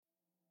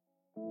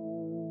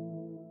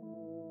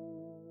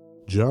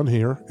John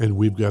here, and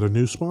we've got a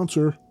new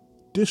sponsor,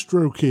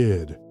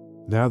 DistroKid.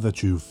 Now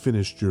that you've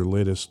finished your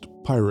latest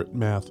Pirate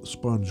Math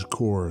Sponge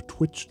Core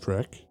Twitch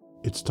trek,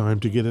 it's time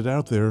to get it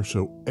out there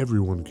so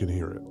everyone can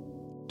hear it.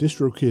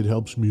 DistroKid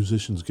helps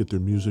musicians get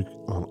their music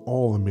on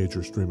all the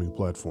major streaming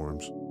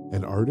platforms,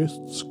 and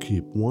artists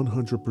keep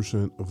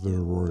 100% of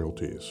their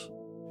royalties.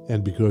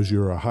 And because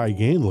you're a High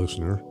Gain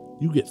listener,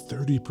 you get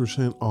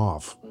 30%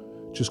 off.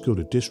 Just go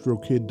to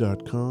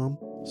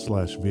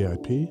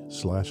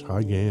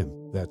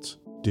distrokid.com/VIP/highgain. That's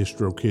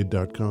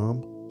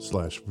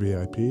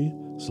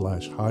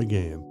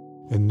distrokid.com/VIP/highgain.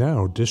 And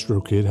now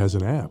DistroKid has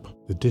an app.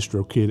 The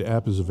DistroKid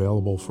app is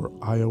available for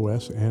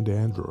iOS and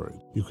Android.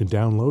 You can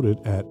download it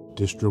at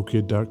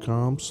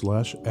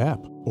distrokid.com/app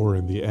or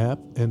in the App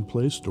and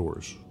Play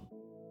stores.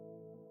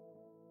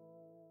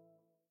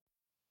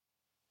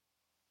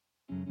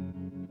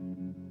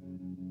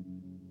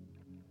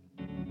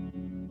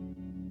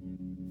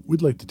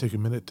 We'd like to take a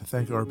minute to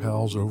thank our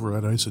pals over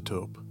at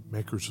Isotope,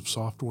 makers of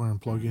software and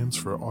plugins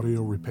for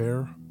audio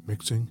repair,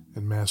 mixing,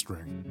 and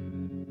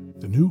mastering.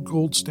 The new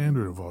gold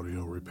standard of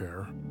audio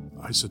repair,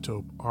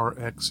 Isotope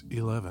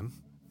RX11,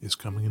 is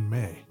coming in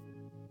May.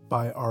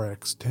 Buy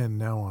RX10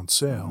 now on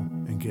sale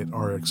and get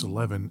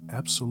RX11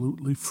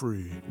 absolutely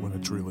free when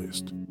it's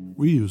released.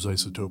 We use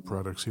Isotope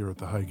products here at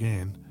the High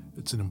Gain.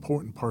 It's an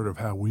important part of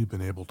how we've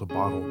been able to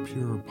bottle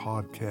pure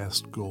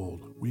podcast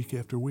gold week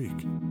after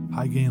week.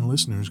 High Gain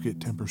listeners get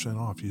 10%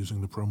 off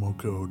using the promo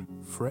code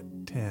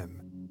FRET10.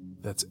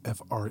 That's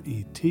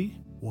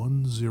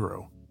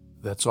FRET10.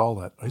 That's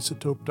all at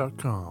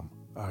isotope.com.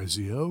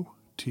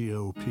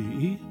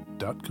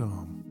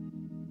 isotope.com.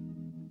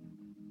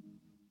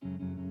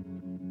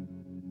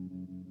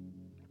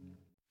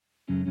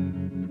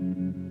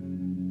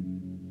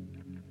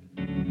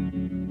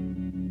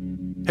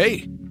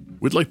 Hey!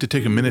 We'd like to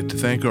take a minute to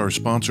thank our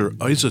sponsor,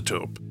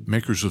 Isotope,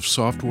 makers of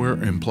software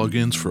and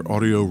plugins for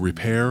audio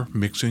repair,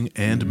 mixing,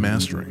 and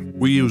mastering.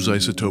 We use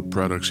Isotope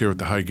products here at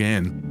the High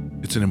Gain.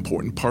 It's an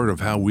important part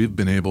of how we've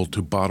been able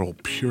to bottle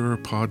pure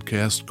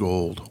podcast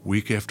gold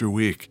week after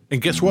week.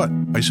 And guess what?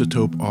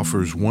 Isotope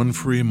offers 1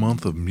 free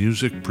month of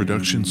Music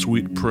Production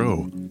Suite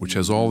Pro, which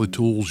has all the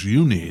tools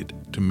you need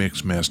to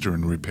mix, master,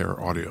 and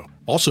repair audio.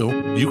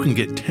 Also, you can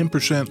get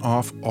 10%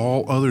 off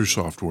all other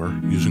software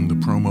using the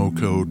promo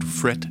code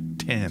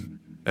FRET10.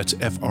 That's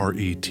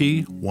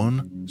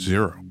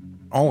FRET10.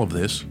 All of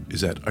this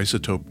is at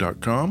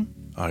isotope.com,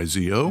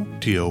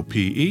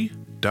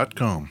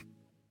 isotope.com.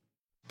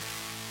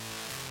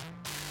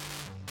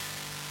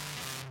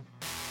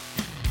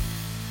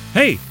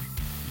 Hey,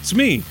 it's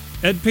me,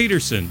 Ed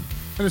Peterson.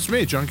 And it's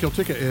me, John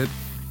Kiltica, Ed.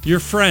 Your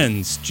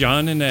friends,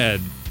 John and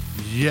Ed.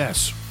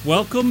 Yes.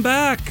 Welcome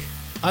back.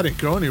 I didn't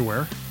go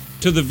anywhere.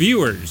 To the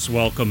viewers,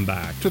 welcome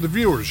back. To the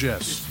viewers,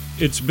 yes.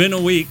 It's been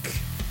a week.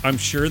 I'm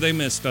sure they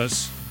missed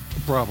us.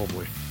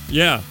 Probably.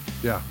 Yeah.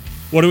 Yeah.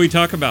 What do we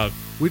talk about?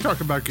 We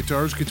talk about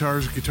guitars.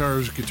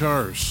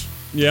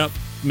 Yep.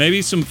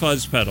 Maybe some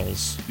fuzz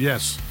pedals.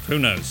 Yes. Who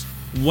knows?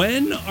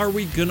 When are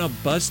we gonna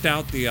bust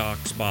out the aux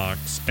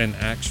box and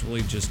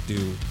actually just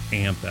do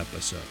amp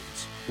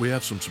episodes? We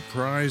have some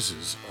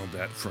surprises on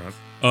that front.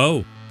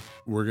 Oh.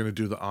 We're going to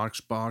do the aux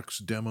box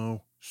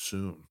demo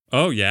soon.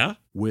 Oh, yeah?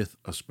 With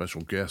a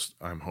special guest,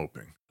 I'm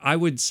hoping. I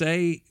would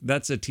say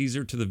that's a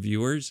teaser to the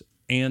viewers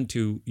and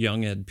to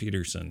young Ed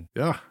Peterson.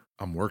 Yeah,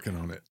 I'm working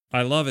on it.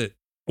 I love it.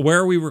 Where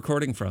are we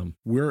recording from?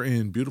 We're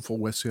in beautiful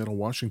West Seattle,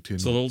 Washington.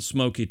 It's a little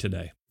smoky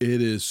today.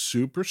 It is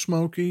super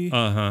smoky.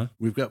 Uh-huh.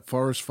 We've got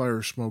forest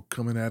fire smoke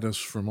coming at us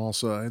from all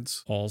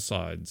sides. All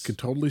sides. Can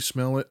totally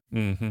smell it.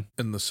 Mm-hmm.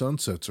 And the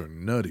sunsets are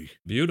nutty.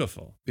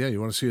 Beautiful. Yeah,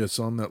 you want to see a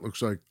sun that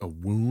looks like a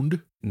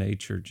wound?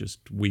 Nature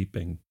just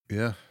weeping.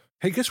 Yeah.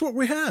 Hey, guess what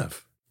we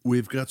have?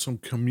 We've got some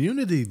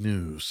community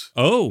news.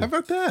 Oh. How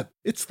about that?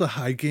 It's the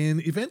High Gain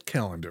event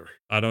calendar.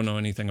 I don't know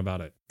anything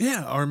about it.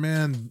 Yeah, our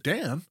man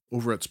Dan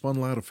over at Spun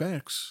Loud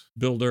Effects.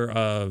 Builder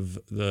of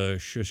the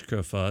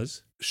Shushka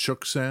Fuzz.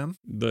 Shooksan.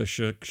 The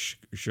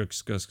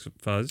Shushka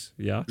Fuzz.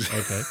 Yeah,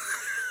 okay.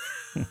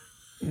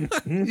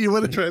 You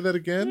want to try that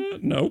again?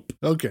 Nope.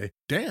 Okay.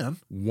 Dan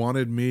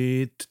wanted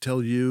me to tell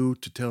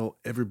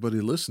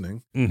everybody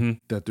listening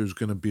that there's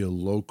going to be a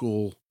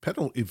local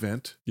pedal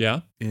event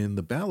in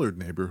the Ballard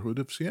neighborhood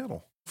of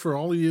Seattle. For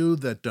all of you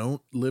that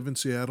don't live in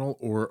Seattle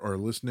or are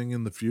listening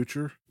in the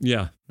future.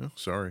 Yeah. Oh,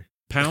 sorry.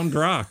 Pound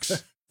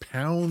rocks.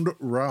 Pound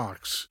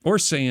rocks. Or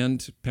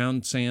sand.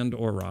 Pound sand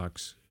or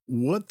rocks.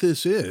 What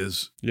this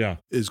is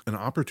an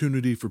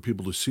opportunity for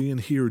people to see and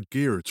hear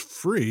gear. It's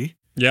free.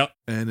 Yep.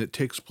 And it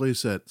takes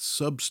place at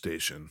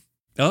Substation.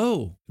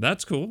 Oh,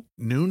 that's cool.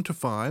 Noon to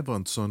 5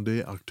 on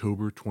Sunday,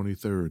 October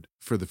 23rd.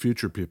 For the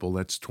future people,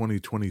 that's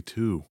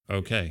 2022.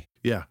 Okay.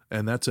 Yeah,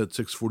 and that's at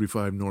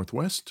 645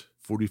 Northwest,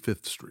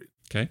 45th Street.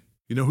 Okay.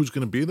 You know who's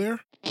going to be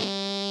there?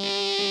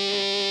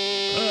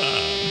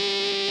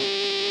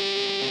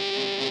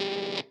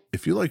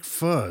 If you like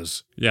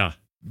fuzz. Yeah.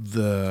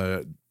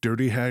 The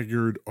Dirty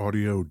Haggard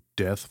Audio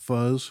Death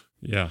Fuzz.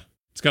 Yeah.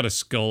 It's got a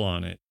skull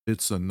on it.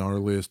 It's the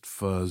gnarliest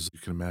fuzz you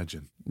can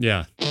imagine.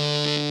 Yeah.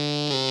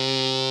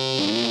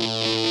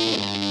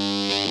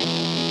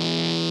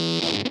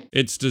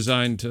 It's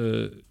designed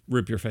to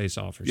rip your face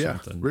off or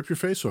something. Rip your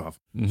face off.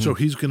 So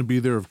he's going to be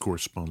there, of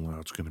course. Spun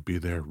Loud's going to be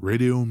there.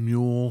 Radio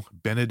Mule,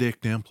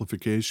 Benedict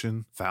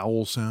Amplification,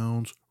 Foul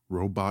Sounds,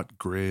 Robot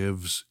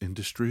Graves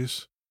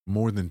Industries.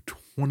 More than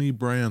 20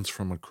 brands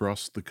from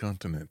across the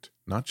continent,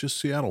 not just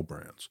Seattle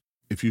brands.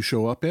 If you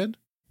show up, Ed,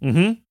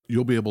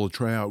 you'll be able to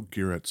try out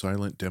gear at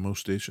silent demo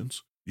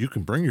stations. You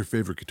can bring your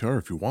favorite guitar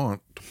if you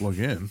want to plug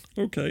in.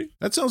 Okay.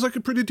 That sounds like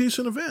a pretty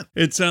decent event.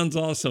 It sounds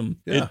awesome.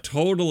 Yeah. It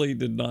totally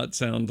did not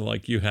sound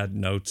like you had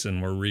notes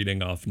and were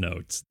reading off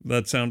notes.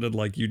 That sounded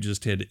like you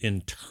just had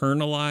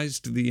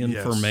internalized the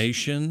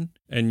information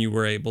and you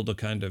were able to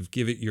kind of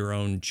give it your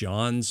own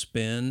John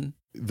spin.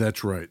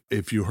 That's right.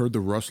 If you heard the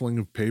rustling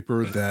of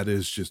paper, that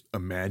is just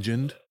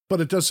imagined.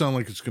 But it does sound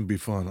like it's going to be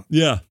fun.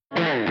 Yeah.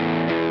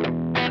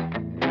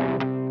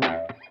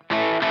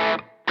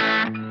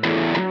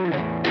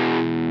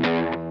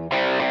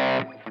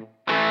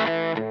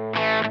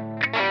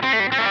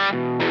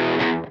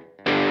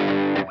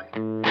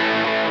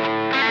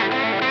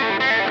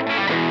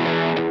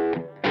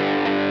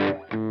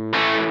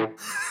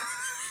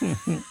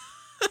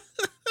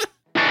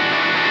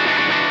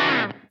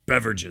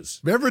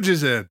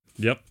 Beverages, Ed.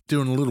 Yep.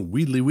 Doing a little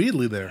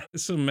wheedly there.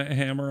 Some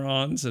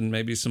hammer-ons and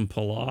maybe some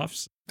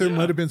pull-offs. There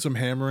might have been some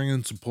hammering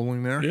and some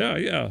pulling there.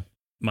 Yeah.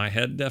 My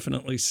head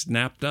definitely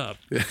snapped up.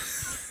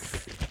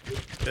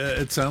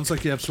 It sounds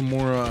like you have some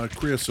more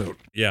creosote.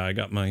 Yeah, I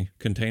got my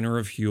container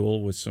of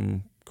Huel with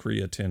some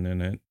creatine in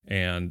it.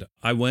 And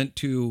I went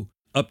to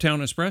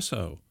Uptown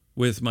Espresso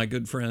with my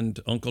good friend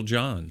Uncle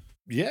John.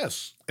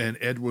 Yes. And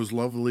Ed was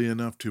lovely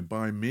enough to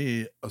buy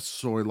me a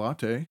soy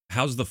latte.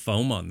 How's the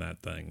foam on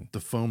that thing?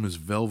 The foam is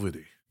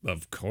velvety.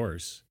 Of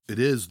course. It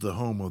is the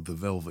home of the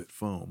velvet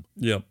foam.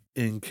 Yep.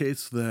 In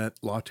case that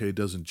latte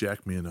doesn't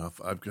jack me enough,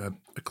 I've got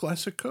a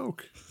classic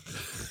Coke.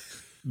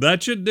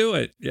 That should do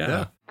it.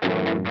 Yeah.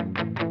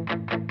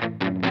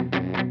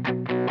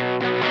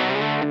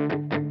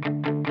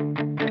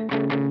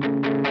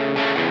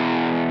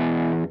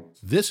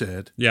 This,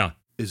 Ed, Yeah.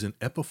 is an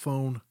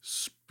Epiphone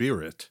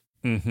Spirit.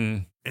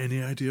 Any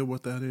idea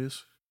what that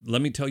is?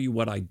 Let me tell you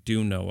what I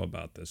do know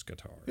about this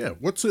guitar. Yeah,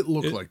 what's it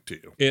look like to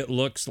you? It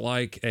looks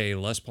like a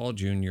Les Paul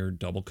Jr.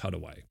 double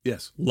cutaway.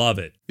 Yes. Love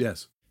it.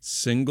 Yes.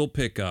 Single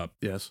pickup.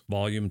 Yes.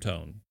 Volume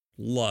tone.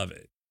 Love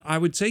it. I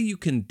would say you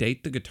can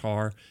date the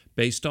guitar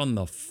based on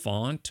the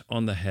font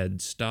on the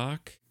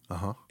headstock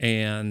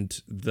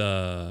and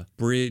the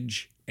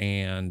bridge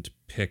and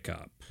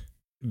pickup.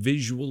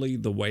 Visually,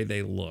 the way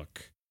they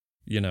look.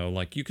 You know,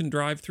 like you can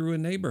drive through a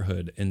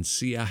neighborhood and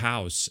see a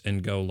house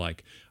and go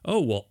like, oh,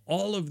 well,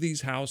 all of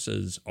these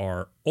houses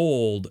are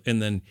old.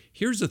 And then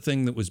here's a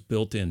thing that was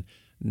built in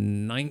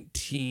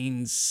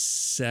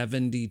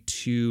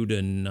 1972 to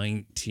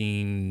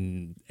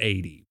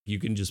 1980. You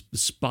can just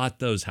spot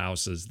those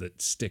houses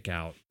that stick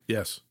out.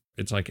 Yes.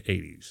 It's like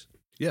 80s.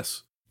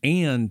 Yes.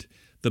 And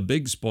the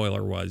big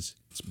spoiler was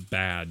it's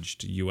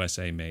badged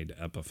USA made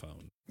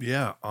Epiphone.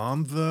 Yeah,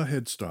 on the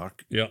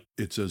headstock,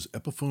 it says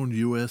Epiphone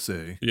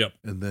USA,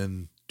 and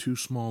then two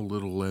small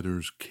little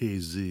letters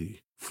KZ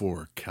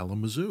for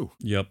Kalamazoo.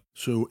 Yep.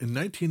 So in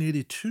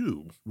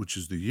 1982, which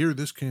is the year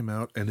this came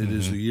out, and it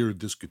is the year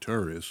this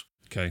guitar is.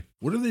 Okay.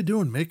 What are they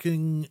doing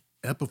making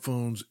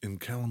Epiphones in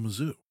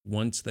Kalamazoo?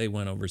 Once they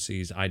went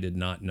overseas, I did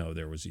not know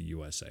there was a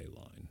USA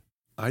line.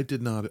 I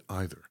did not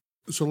either.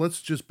 So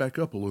let's just back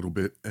up a little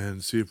bit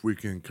and see if we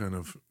can kind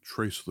of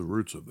trace the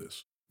roots of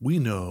this. We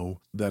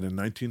know that in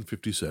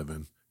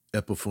 1957,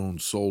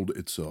 Epiphone sold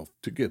itself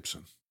to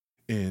Gibson.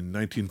 In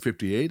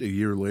 1958, a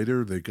year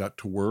later, they got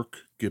to work,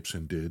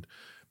 Gibson did,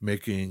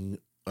 making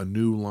a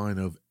new line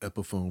of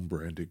Epiphone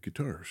branded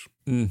guitars.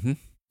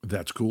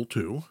 That's cool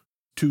too.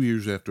 2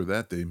 years after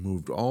that, they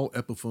moved all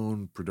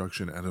Epiphone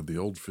production out of the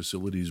old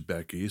facilities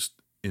back east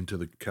into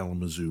the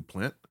Kalamazoo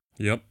plant.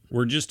 Yep.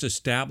 We're just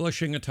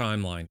establishing a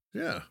timeline.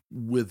 Yeah.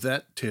 With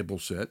that table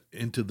set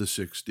into the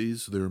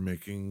 60s, they're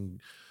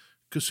making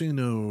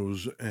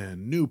casinos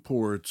and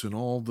Newports and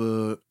all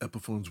the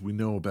Epiphones we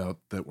know about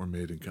that were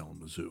made in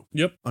Kalamazoo.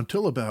 Yep.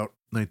 Until about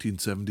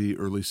 1970,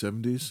 early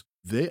 70s,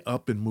 they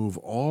up and move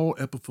all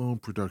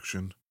Epiphone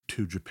production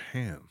to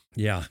Japan.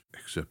 Yeah.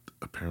 Except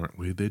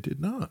apparently they did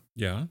not.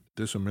 Yeah.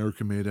 This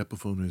American-made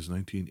Epiphone is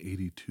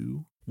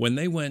 1982. When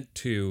they went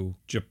to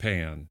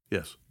Japan,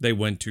 yes, they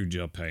went to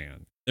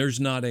Japan.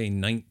 There's not a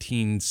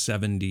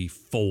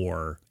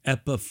 1974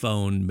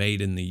 Epiphone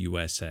made in the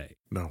USA.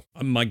 No.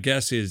 My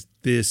guess is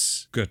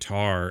this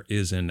guitar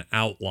is an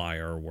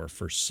outlier where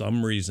for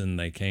some reason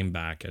they came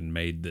back and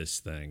made this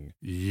thing.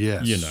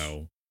 Yes. You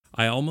know,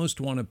 I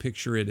almost want to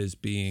picture it as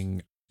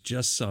being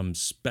just some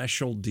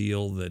special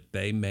deal that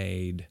they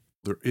made.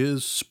 There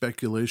is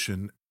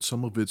speculation.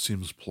 Some of it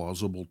seems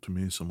plausible to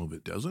me, some of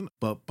it doesn't.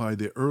 But by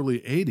the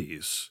early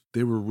 80s,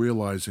 they were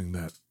realizing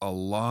that a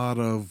lot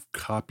of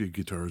copy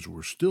guitars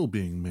were still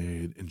being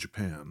made in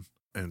Japan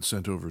and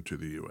sent over to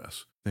the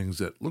U.S. Things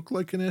that look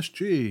like an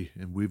SG,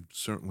 and we've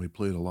certainly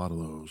played a lot of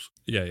those.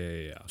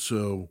 Yeah.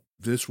 So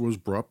this was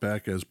brought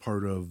back as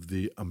part of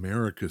the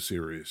America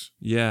series.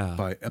 Yeah.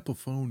 By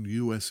Epiphone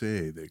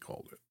USA, they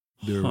called it.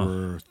 There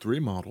were 3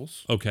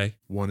 models. Okay.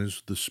 One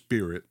is the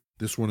Spirit.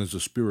 This one is a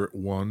Spirit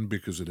 1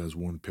 because it has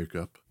 1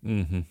 pickup.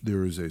 Mm-hmm.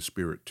 There is a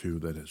Spirit 2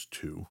 that has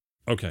 2.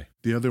 Okay.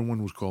 The other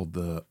one was called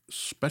the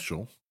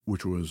Special,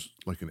 which was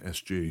like an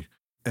SG.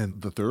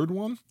 And the third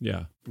one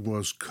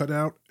was cut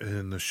out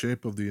in the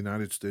shape of the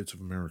United States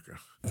of America,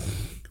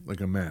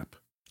 like a map.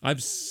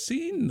 I've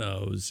seen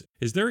those.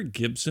 Is there a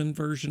Gibson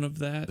version of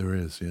that? There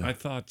is, yeah. I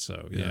thought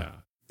so, yeah.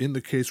 In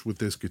the case with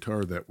this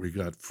guitar that we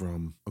got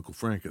from Uncle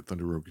Frank at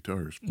Thunder Road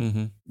Guitars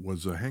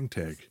was a hang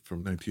tag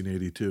from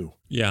 1982.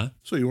 Yeah.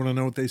 So you want to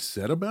know what they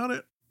said about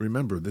it?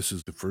 Remember, this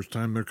is the first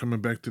time they're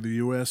coming back to the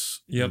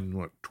U.S.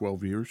 in,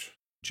 12 years?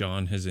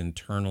 John has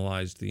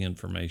internalized the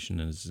information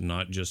and is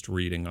not just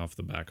reading off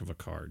the back of a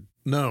card.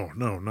 No,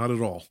 not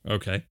at all.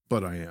 Okay.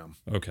 But I am.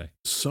 Okay.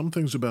 Some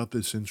things about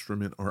this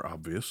instrument are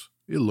obvious.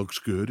 It looks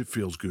good, it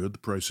feels good, the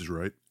price is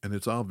right, and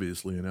it's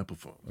obviously an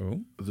Epiphone.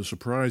 Oh. The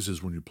surprise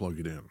is when you plug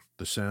it in.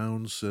 The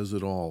sound says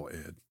it all,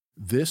 Ed.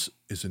 This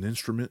is an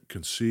instrument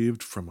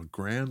conceived from a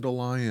grand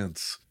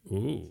alliance.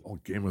 Ooh. All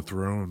Game of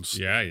Thrones.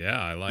 Yeah,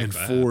 I like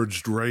that. And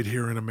forged right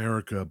here in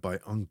America by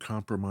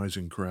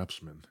uncompromising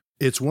craftsmen.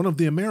 It's one of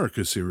the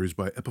America series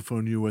by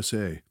Epiphone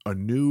USA, a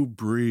new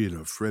breed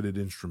of fretted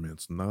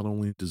instruments not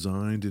only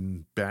designed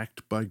and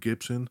backed by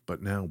Gibson,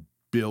 but now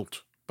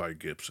built by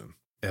Gibson.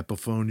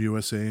 Epiphone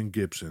USA and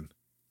Gibson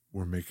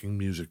were making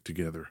music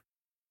together.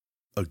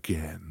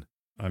 Again.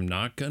 I'm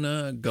not going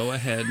to go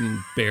ahead and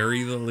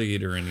bury the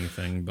lead or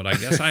anything, but I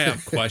guess I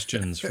have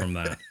questions from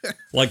that.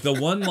 Like the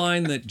one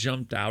line that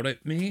jumped out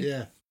at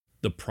me,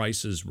 the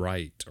price is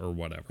right or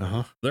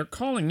whatever. They're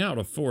calling out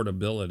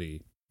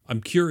affordability.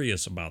 I'm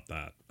curious about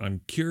that.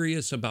 I'm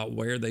curious about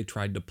where they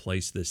tried to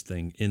place this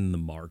thing in the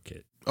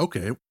market.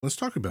 Okay, let's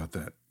talk about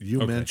that.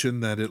 You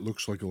mentioned that it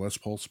looks like a Les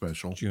Paul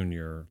Special.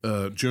 Junior,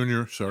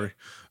 sorry.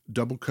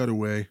 Double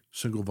cutaway,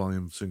 single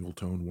volume, single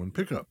tone, 1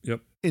 pickup.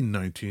 Yep. In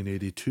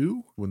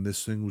 1982, when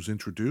this thing was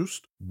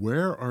introduced,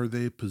 where are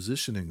they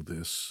positioning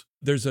this?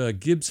 There's a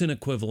Gibson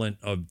equivalent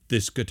of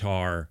this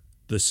guitar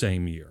the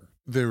same year.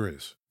 There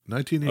is.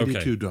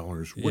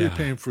 $1982. What are you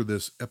paying for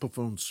this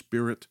Epiphone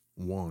Spirit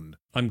 1?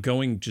 I'm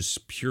going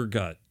just pure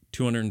gut,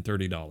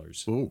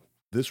 $230. Oh,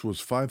 this was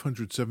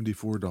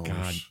 $574.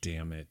 God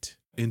damn it.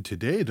 In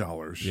today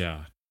dollars,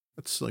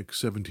 that's like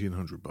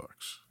 $1,700.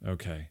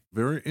 Okay.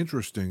 Very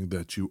interesting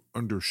that you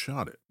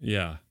undershot it.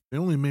 Yeah. They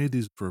only made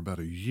these for about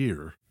a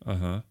year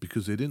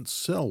because they didn't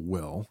sell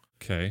well.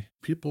 Okay.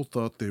 People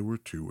thought they were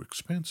too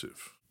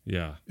expensive.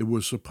 Yeah. It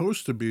was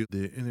supposed to be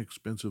the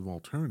inexpensive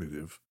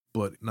alternative,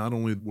 but not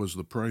only was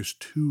the price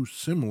too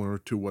similar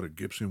to what a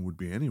Gibson would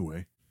be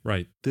anyway.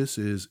 Right. This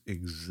is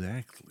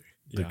exactly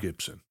the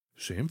Gibson.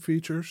 Same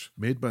features,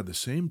 made by the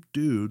same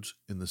dudes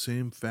in the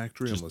same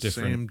factory just on the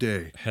same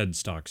day.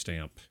 Headstock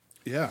stamp.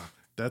 Yeah,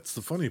 that's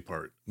the funny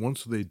part.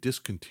 Once they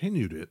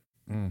discontinued it,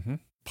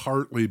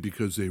 partly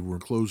because they were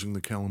closing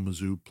the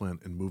Kalamazoo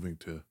plant and moving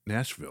to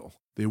Nashville,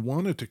 they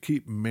wanted to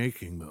keep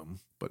making them,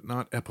 but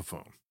not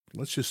Epiphone.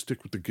 Let's just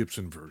stick with the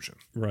Gibson version.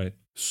 Right.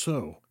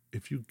 So,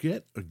 if you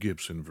get a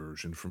Gibson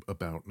version from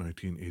about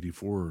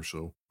 1984 or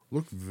so,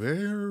 look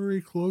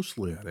very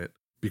closely at it,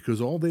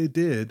 because all they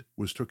did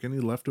was took any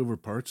leftover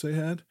parts they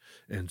had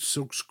and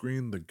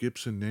silkscreened the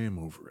Gibson name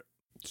over it.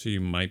 So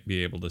you might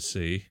be able to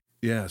see.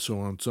 Yeah, so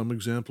on some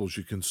examples,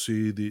 you can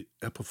see the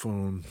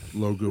Epiphone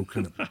logo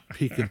kind of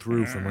peeking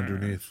through from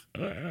underneath.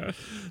 The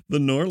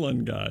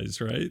Norland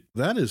guys, right?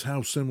 That is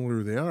how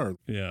similar they are.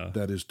 Yeah.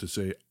 That is to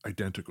say,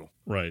 identical.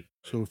 Right.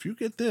 So if you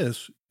get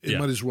this, it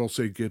might as well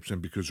say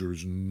Gibson because there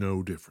is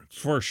no difference.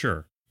 For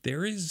sure.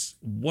 There is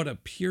what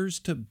appears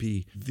to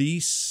be the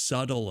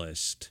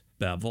subtlest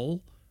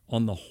bevel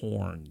on the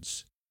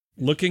horns.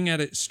 Looking at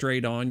it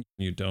straight on,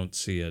 you don't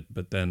see it,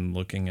 but then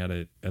looking at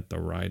it at the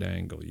right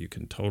angle, you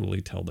can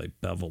totally tell they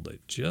beveled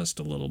it just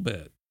a little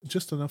bit.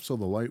 Just enough so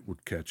the light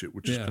would catch it,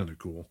 which is kind of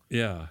cool.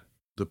 Yeah.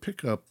 The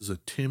pickup is a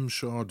Tim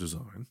Shaw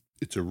design.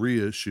 It's a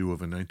reissue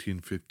of a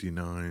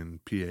 1959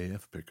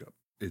 PAF pickup.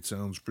 It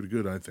sounds pretty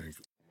good, I think.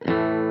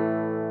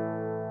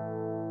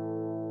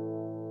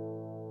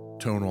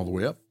 Tone all the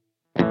way up.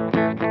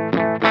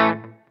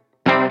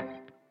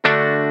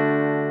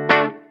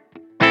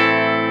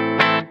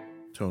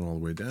 Tone all the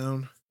way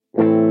down.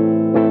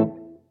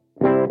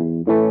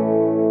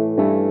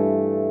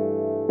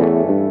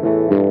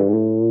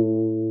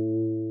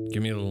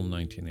 Give me a little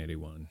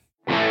 1981.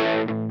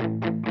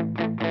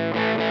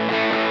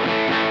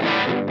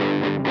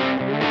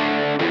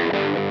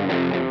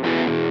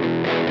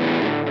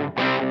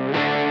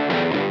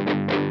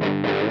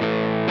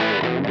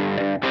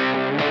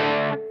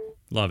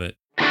 Love it.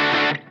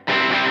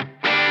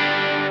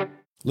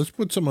 Let's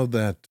put some of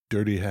that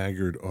Dirty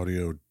Haggard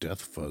audio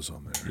death fuzz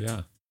on there.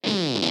 Yeah.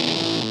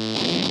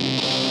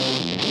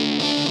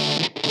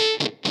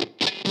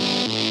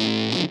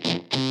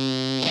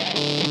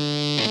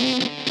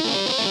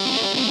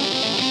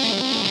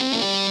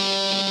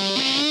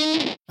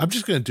 I'm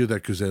just going to do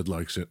that because Ed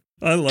likes it.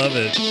 I love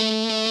it.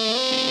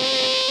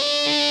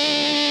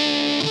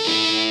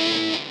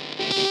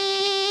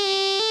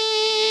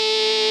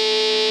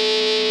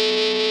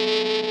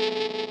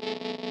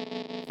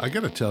 I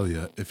gotta tell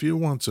you, if you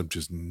want some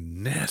just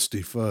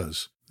nasty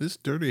fuzz, this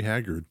Dirty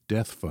Haggard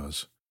Death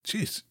Fuzz.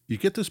 Jeez, you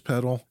get this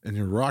pedal and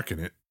you're rocking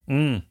it,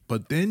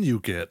 but then you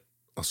get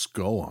a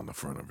skull on the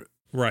front of it.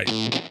 Right.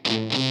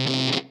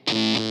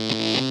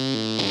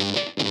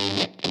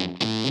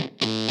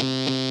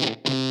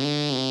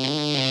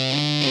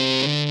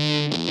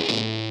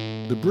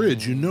 The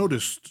bridge, you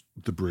noticed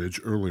the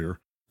bridge earlier.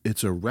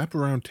 It's a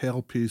wraparound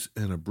tailpiece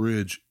and a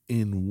bridge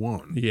in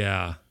one.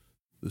 Yeah.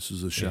 This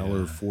is a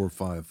Schaller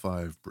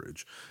 455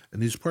 bridge.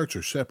 And these parts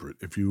are separate.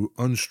 If you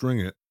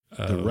unstring it,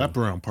 the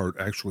wraparound part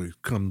actually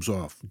comes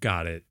off.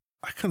 Got it.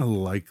 I kind of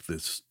like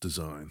this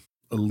design.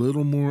 A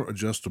little more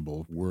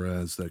adjustable,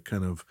 whereas that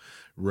kind of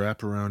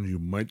wraparound you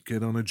might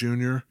get on a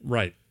Junior.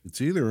 Right.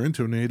 It's either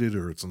intonated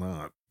or it's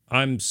not.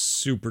 I'm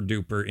super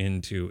duper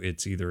into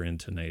it's either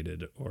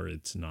intonated or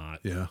it's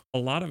not. Yeah. A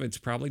lot of it's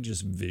probably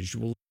just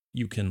visual.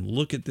 You can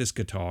look at this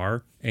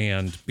guitar,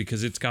 and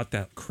because it's got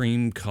that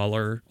cream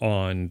color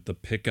on the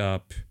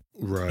pickup,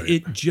 right,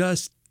 it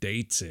just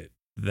dates it.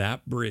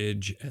 That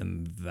bridge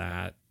and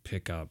that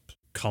pickup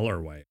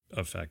colorway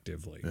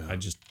effectively. Yeah. I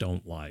just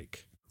don't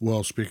like.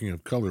 Well, speaking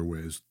of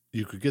colorways,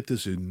 you could get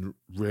this in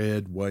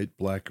red, white,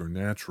 black, or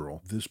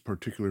natural. This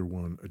particular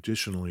one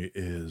additionally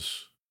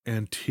is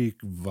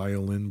antique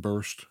violin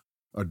burst,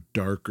 a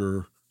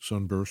darker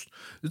sunburst.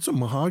 It's a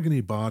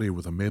mahogany body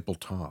with a maple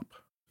top.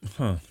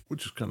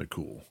 Which is kind of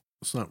cool.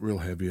 It's not real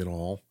heavy at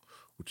all,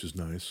 which is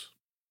nice.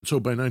 So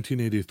by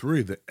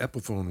 1983, the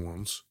Epiphone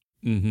ones,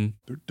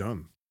 they're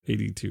done.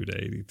 82 to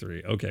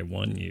 83. Okay,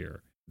 1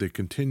 year. They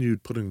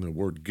continued putting the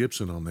word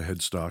Gibson on the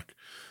headstock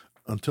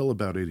until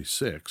about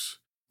 86.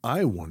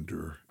 I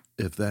wonder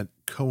if that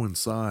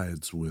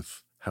coincides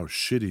with how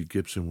shitty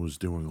Gibson was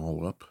doing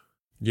all up.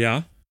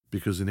 Yeah.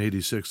 Because in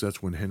 86,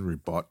 that's when Henry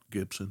bought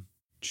Gibson.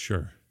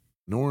 Sure.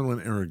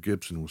 Norland era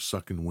Gibson was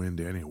sucking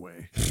wind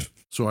anyway.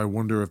 So I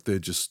wonder if they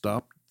just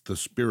stopped the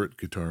Spirit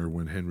guitar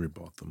when Henry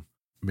bought them.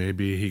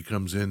 Maybe he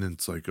comes in and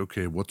it's like,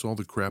 okay, what's all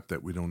the crap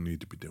that we don't need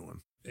to be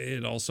doing?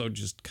 It also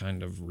just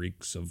kind of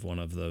reeks of one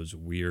of those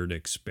weird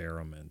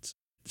experiments.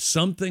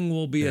 Something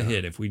will be a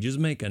hit if we just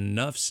make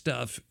enough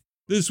stuff.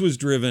 This was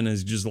driven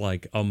as just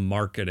like a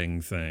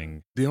marketing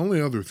thing. The only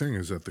other thing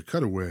is that the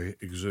cutaway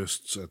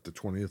exists at the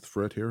 20th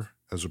fret here,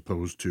 as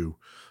opposed to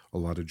a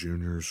lot of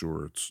Juniors,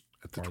 or it's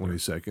at the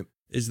 22nd.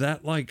 Is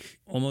that like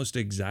almost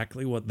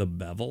exactly what the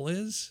bevel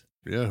is?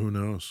 Yeah, who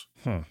knows?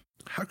 Huh.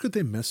 How could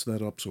they mess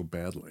that up so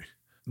badly?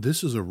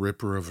 This is a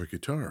ripper of a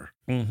guitar.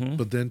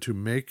 But then to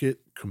make it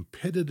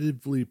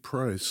competitively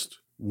priced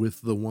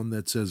with the one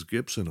that says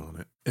Gibson on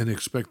it and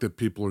expect that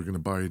people are going to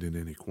buy it in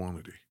any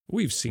quantity.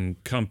 We've seen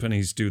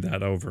companies do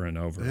that over and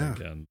over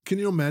again. Can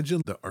you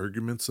imagine the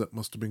arguments that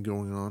must have been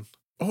going on?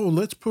 Oh,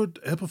 let's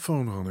put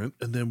Epiphone on it,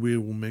 and then we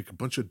will make a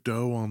bunch of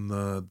dough on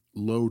the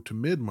low to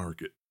mid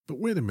market. But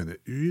wait a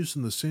minute, you're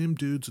using the same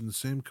dudes and the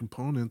same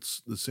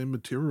components, the same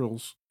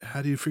materials.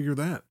 How do you figure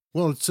that?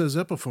 Well, it says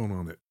Epiphone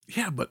on it.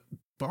 Yeah, but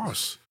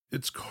boss,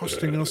 it's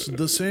costing us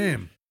the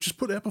same. Just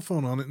put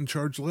Epiphone on it and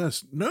charge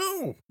less.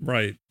 No!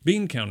 Right.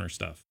 Bean counter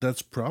stuff.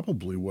 That's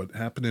probably what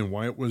happened and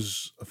why it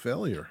was a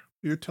failure.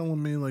 You're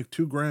telling me like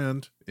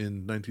 $2,000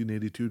 in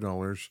 1982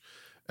 dollars,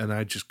 and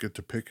I just get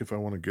to pick if I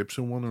want a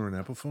Gibson one or an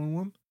Epiphone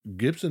one?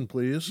 Gibson,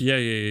 please.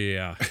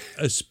 Yeah.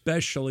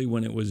 Especially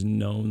when it was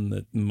known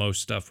that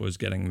most stuff was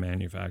getting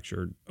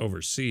manufactured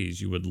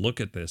overseas. You would look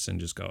at this and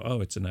just go,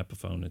 oh, it's an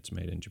Epiphone. It's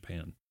made in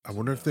Japan. I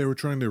wonder if they were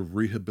trying to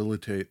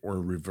rehabilitate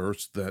or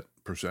reverse that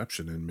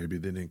perception, and maybe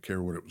they didn't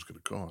care what it was going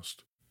to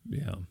cost.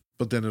 Yeah.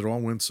 But then it all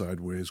went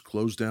sideways,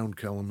 closed down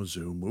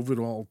Kalamazoo, move it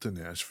all to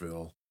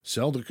Nashville,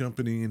 sell the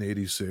company in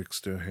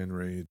 86 to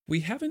Henry.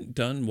 We haven't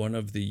done one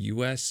of the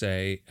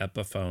USA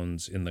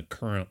Epiphones in the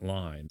current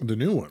line. The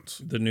new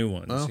ones. The new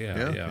ones, Oh,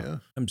 yeah.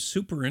 I'm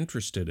super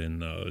interested in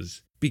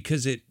those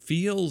because it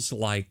feels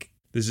like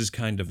this is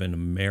kind of an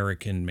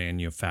American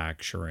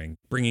manufacturing,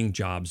 bringing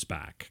jobs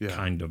back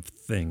kind of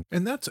thing.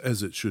 And that's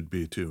as it should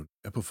be, too.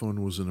 Epiphone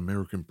was an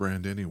American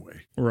brand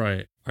anyway.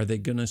 Right. Are they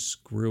going to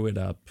screw it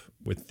up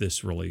with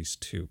this release,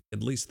 too?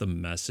 At least the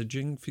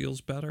messaging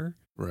feels better.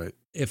 Right.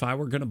 If I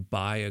were going to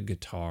buy a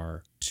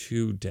guitar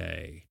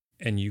today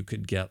and you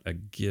could get a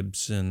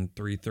Gibson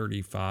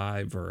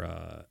 335 or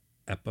a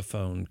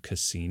Epiphone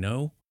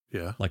Casino,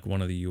 like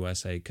one of the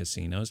USA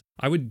casinos,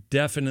 I would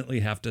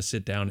definitely have to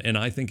sit down, and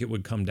I think it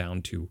would come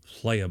down to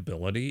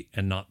playability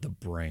and not the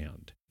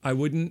brand. I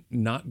wouldn't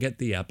not get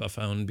the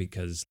Epiphone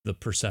because the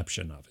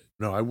perception of it.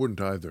 No, I wouldn't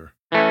either.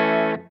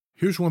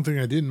 Here's one thing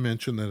I didn't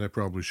mention that I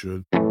probably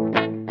should.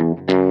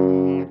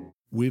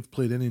 We've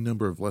played any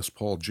number of Les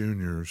Paul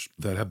Juniors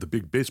that have the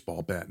big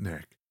baseball bat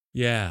neck.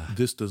 Yeah.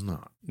 This does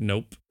not.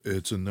 Nope.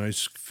 It's a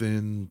nice,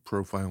 thin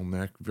profile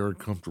neck, very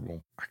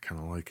comfortable. I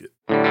kind of like it.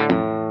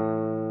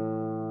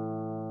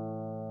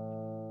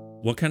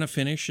 What kind of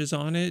finish is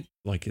on it?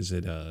 Like, is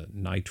it a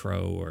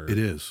nitro or? It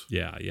is.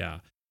 Yeah.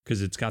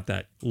 Because it's got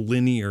that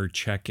linear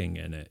checking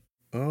in it.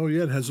 Oh,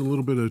 yeah. It has a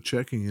little bit of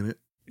checking in it.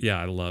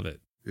 Yeah, I love it.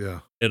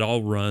 Yeah. It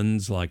all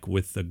runs like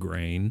with the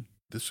grain.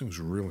 This thing's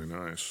really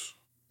nice.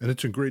 And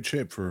it's in great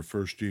shape for a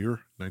first year,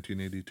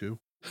 1982.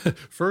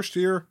 First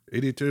year,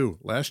 82.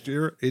 Last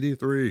year,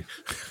 83.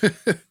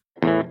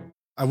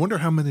 I wonder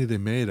how many they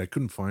made. I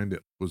couldn't find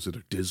it. Was it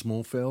a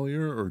dismal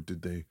failure, or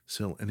did they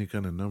sell any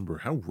kind of number?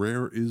 How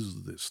rare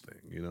is this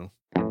thing, you know?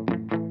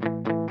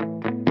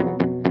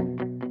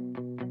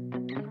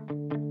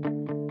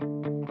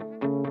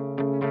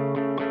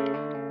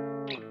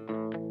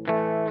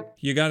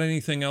 You got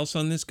anything else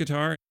on this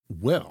guitar?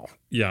 Well,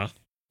 Yeah.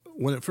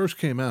 when it first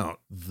came out,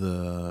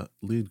 the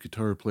lead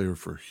guitar player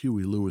for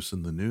Huey Lewis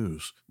and the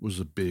News was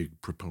a big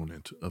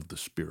proponent of the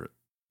Spirit.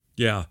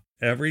 Yeah.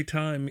 Every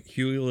time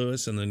Huey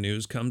Lewis and the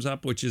News comes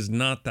up, which is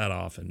not that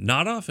often,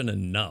 not often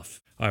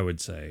enough, I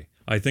would say.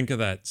 I think of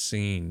that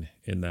scene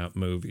in that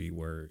movie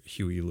where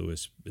Huey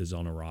Lewis is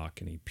on a rock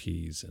and he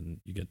pees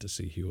and you get to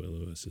see Huey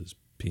Lewis's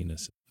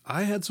penis.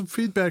 I had some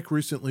feedback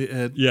recently,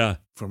 Ed. Yeah.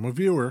 From a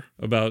viewer.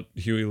 About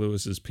Huey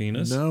Lewis's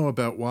penis? No,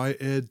 about why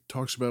Ed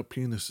talks about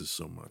penises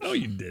so much. Oh,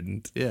 you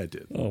didn't. Yeah, I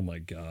did. Oh, my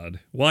God.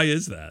 Why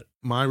is that?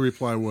 My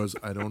reply was,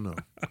 I don't know.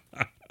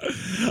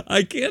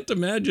 I can't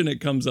imagine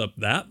it comes up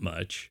that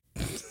much.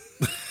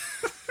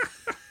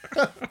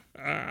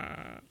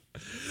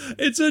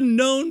 It's a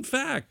known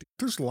fact.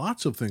 There's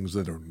lots of things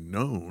that are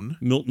known.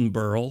 Milton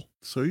Berle.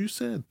 So you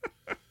said.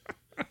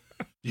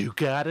 You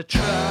gotta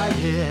try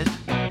it.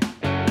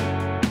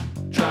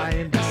 Try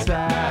and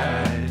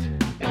decide.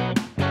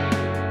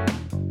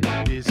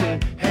 Is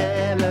it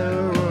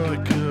hello or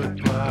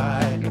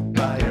goodbye?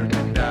 Buy or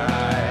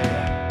deny?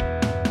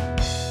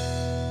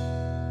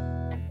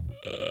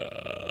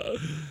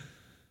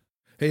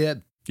 Hey,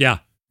 Ed. Yeah.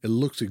 It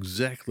looks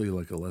exactly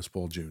like a Les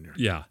Paul Jr.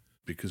 Yeah.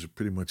 Because it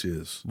pretty much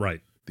is.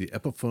 Right. The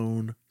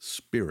Epiphone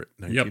Spirit,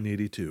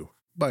 1982.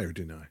 Buy or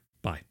deny?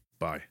 Buy.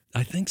 Buy.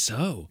 I think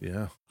so.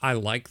 Yeah. I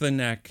like the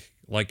neck.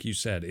 Like you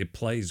said, it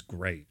plays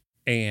great.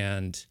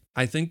 And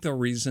I think the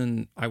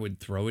reason I would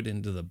throw it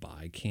into the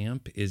buy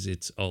camp is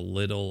it's a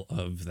little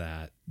of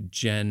that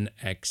Gen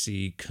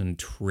X-y,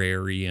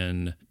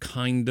 contrarian,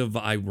 kind of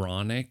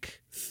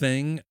ironic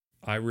thing.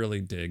 I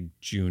really dig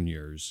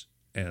Juniors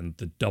and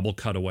the double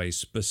cutaway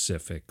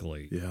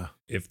specifically. Yeah.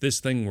 If this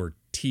thing were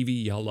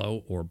TV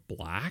yellow or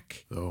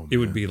black, it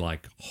would be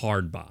like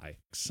hard buy.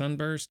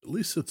 Sunburst? At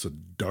least it's a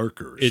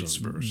darker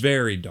It's sunburst.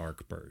 very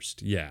dark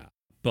burst, yeah.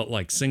 But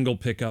like single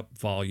pickup,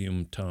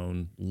 volume,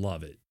 tone,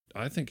 love it.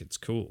 I think it's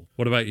cool.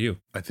 What about you?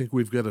 I think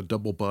we've got a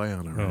double buy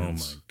on our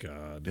hands. Oh my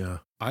God. Yeah.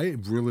 I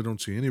really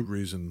don't see any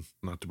reason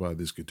not to buy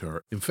this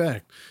guitar. In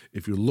fact,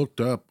 if you looked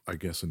up, I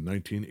guess, in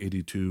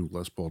 1982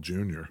 Les Paul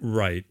Jr.,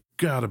 Right.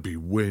 gotta be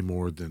way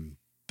more than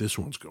this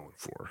one's going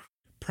for.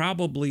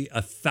 Probably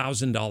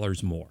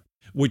 $1,000 more,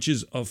 which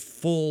is a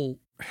full...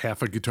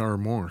 Half a guitar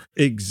more.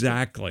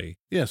 Exactly.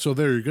 Yeah, so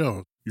there you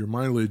go. Your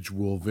mileage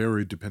will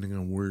vary depending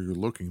on where you're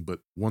looking, but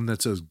one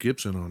that says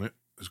Gibson on it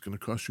is going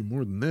to cost you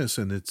more than this,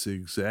 and it's the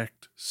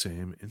exact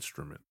same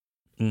instrument.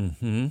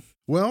 Mm-hmm.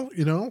 Well,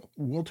 you know,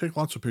 we'll take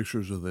lots of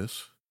pictures of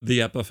this. The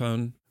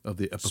Epiphone. Of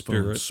the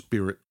Epiphone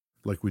Spirit,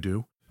 like we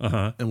do.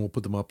 Uh-huh. And we'll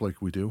put them up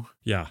like we do.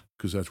 Yeah.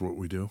 Because that's what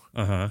we do.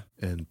 Uh-huh.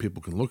 And people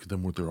can look at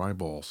them with their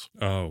eyeballs.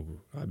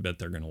 Oh, I bet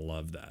they're going to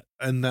love that.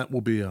 And that will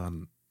be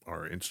on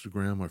our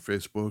Instagram, our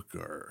Facebook,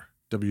 our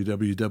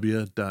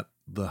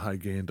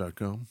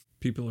www.thehighgain.com.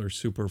 People are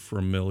super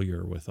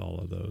familiar with all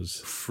of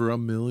those.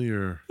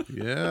 Familiar.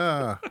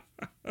 Yeah.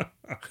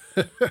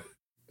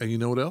 And you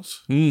know what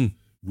else?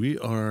 We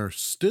are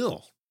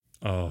still,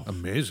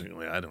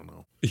 amazingly, I don't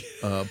know,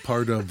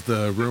 part of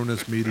the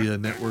Ronus Media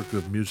network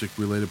of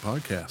music-related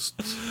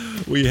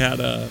podcasts. We had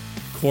a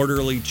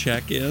quarterly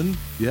check-in.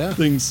 Yeah.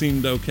 Things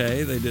seemed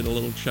okay. They did a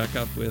little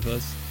checkup with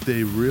us.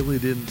 They really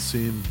didn't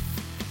seem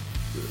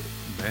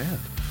mad.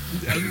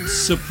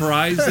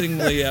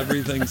 Surprisingly,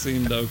 everything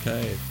seemed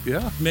okay.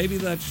 Yeah. Maybe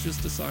that's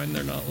just a sign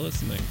they're not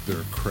listening.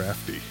 They're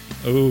crafty.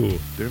 Oh.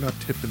 They're not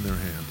tipping their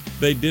hand.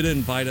 They did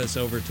invite us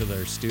over to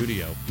their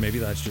studio. Maybe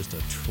that's just a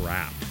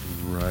trap.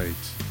 Right.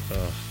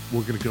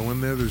 We're going to go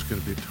in there. There's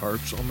going to be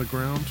tarps on the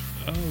ground.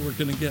 Oh, we're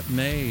going to get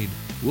made.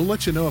 We'll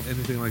let you know if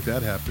anything like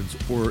that happens,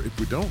 or if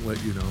we don't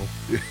let you know.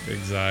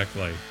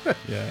 Exactly.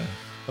 Yeah.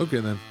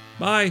 Okay, then.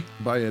 Bye.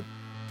 Bye, Ed.